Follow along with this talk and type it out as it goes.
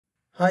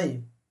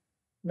Hi,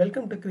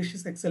 welcome to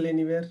Krish's Excel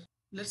Anywhere.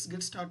 Let's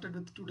get started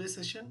with today's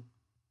session.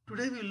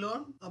 Today we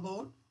learn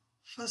about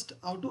first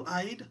how to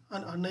hide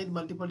and unhide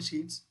multiple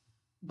sheets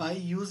by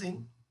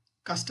using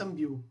custom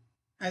view.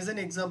 As an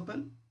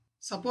example,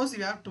 suppose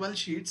you have 12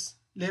 sheets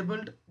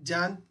labeled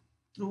Jan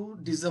through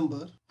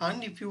December,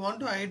 and if you want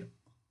to hide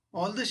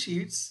all the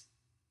sheets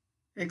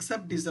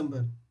except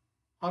December,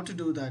 how to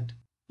do that?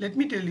 Let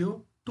me tell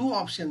you two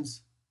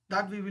options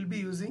that we will be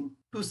using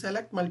to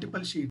select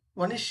multiple sheets.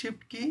 One is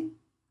Shift key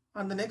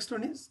and the next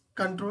one is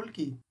Control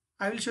key.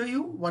 I will show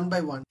you one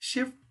by one.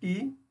 Shift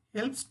key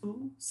helps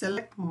to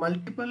select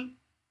multiple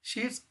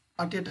sheets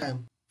at a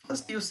time.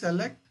 First you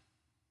select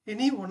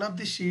any one of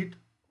the sheet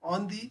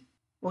on the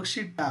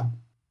worksheet tab.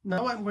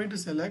 Now I am going to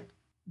select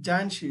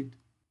Jan sheet.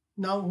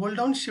 Now hold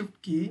down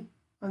Shift key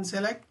and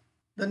select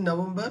the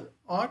November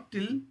or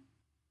till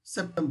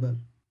September.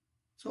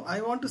 So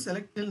I want to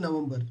select till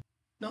November.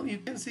 Now you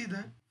can see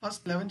the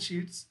first 11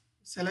 sheets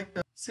select.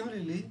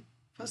 Similarly,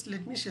 first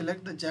let me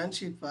select the Jan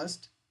sheet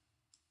first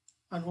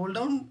and hold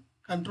down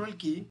Control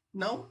key.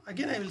 Now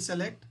again I will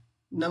select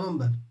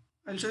November.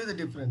 I'll show you the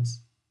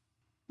difference.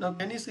 Now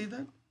can you see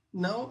that?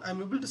 Now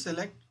I'm able to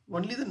select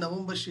only the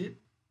November sheet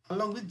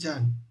along with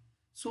Jan.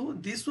 So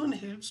this one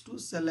helps to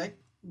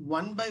select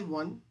one by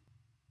one.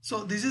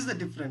 So this is the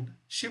different.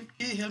 Shift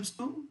key helps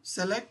to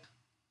select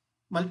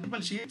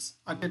multiple sheets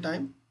at a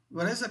time,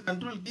 whereas the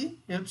Control key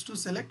helps to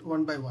select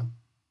one by one.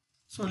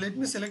 So let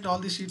me select all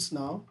the sheets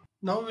now.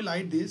 Now we will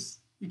hide this.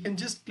 You can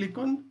just click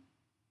on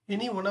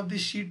any one of the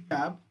sheet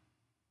tab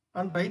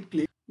and right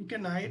click. You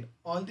can hide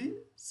all the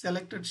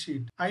selected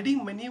sheet.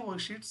 Hiding many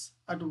worksheets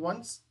at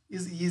once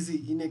is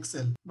easy in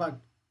Excel. But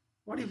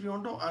what if you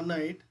want to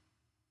unhide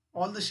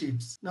all the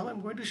sheets? Now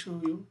I'm going to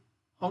show you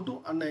how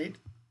to unhide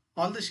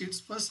all the sheets.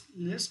 First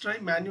let's try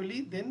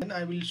manually, then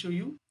I will show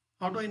you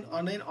how to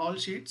unhide all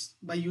sheets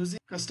by using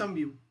custom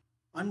view.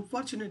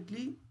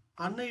 Unfortunately,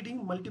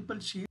 unhiding multiple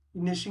sheets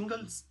in a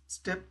single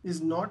step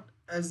is not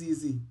as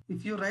easy.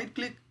 If you right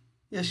click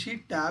a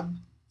sheet tab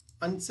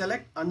and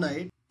select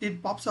unhide,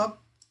 it pops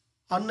up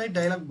unhide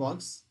dialog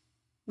box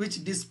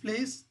which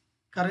displays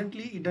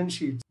currently hidden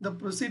sheets. The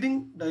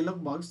preceding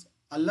dialog box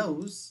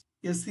allows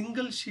a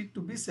single sheet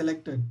to be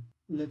selected.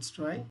 Let's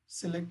try.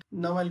 Select.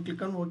 Now I'll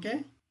click on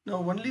OK. Now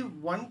only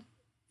one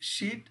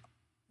sheet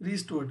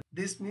restored.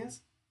 This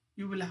means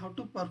you will have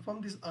to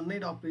perform this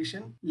unhide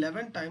operation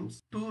 11 times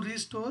to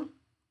restore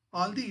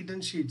all the hidden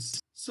sheets.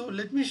 So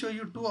let me show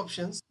you two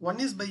options.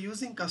 One is by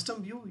using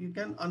custom view, you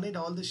can unhide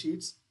all the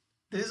sheets.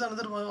 There is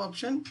another one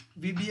option,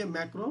 VBA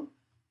macro,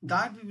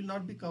 that we will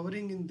not be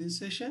covering in this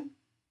session,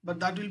 but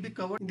that will be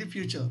covered in the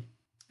future.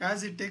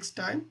 As it takes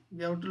time,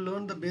 we have to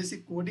learn the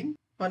basic coding.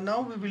 For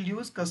now, we will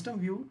use custom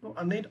view to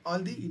unhide all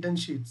the hidden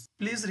sheets.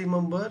 Please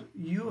remember,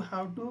 you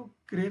have to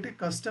create a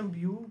custom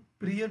view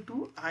prior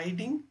to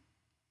hiding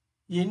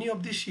any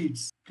of the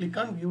sheets. Click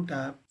on View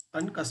tab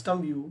and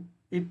Custom View.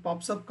 It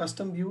pops up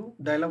Custom View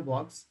dialog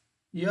box.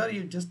 Here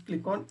you just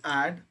click on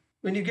Add.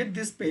 When you get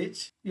this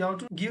page, you have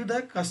to give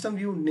the custom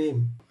view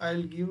name.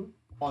 I'll give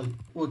all.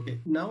 Okay.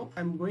 Now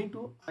I'm going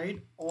to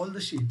hide all the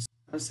sheets.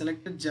 I've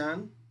selected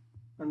Jan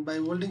and by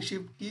holding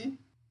Shift key,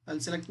 I'll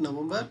select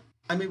November.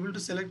 I'm able to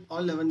select all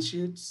 11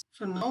 sheets.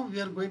 So now we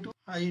are going to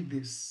hide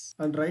this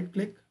and right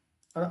click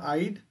and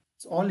hide.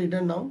 It's all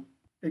hidden now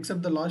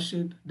except the last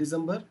sheet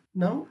December.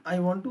 Now I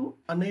want to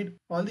unhide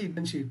all the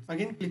hidden sheets.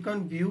 Again click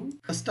on View,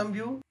 Custom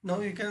View.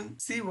 Now you can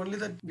see only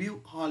that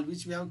view all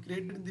which we have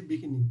created in the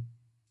beginning.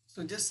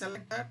 So just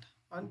select that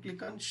and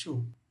click on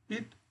Show.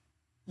 It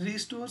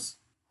restores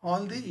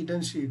all the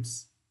hidden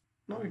sheets.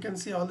 Now you can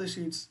see all the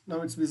sheets.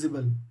 Now it's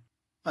visible.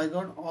 I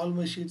got all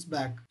my sheets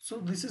back. So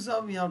this is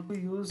how we have to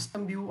use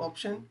some view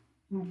option.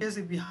 In case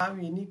if you have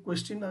any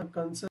question or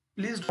concern,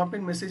 please drop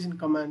in message in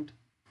comment.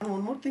 And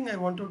one more thing I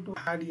wanted to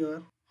add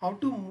here, how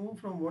to move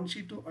from one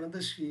sheet to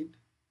another sheet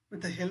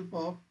with the help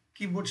of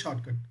keyboard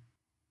shortcut.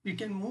 You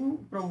can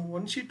move from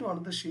one sheet to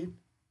another sheet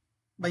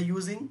by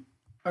using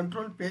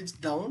Ctrl Page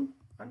Down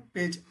and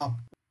Page Up.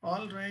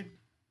 Alright,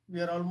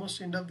 we are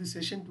almost end of the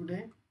session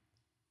today.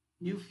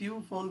 If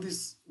you found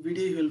this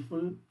video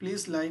helpful,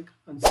 please like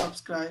and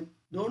subscribe.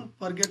 Don't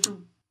forget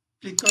to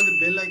click on the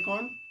bell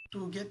icon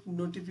to get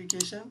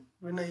notification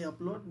when I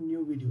upload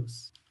new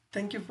videos.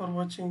 Thank you for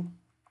watching.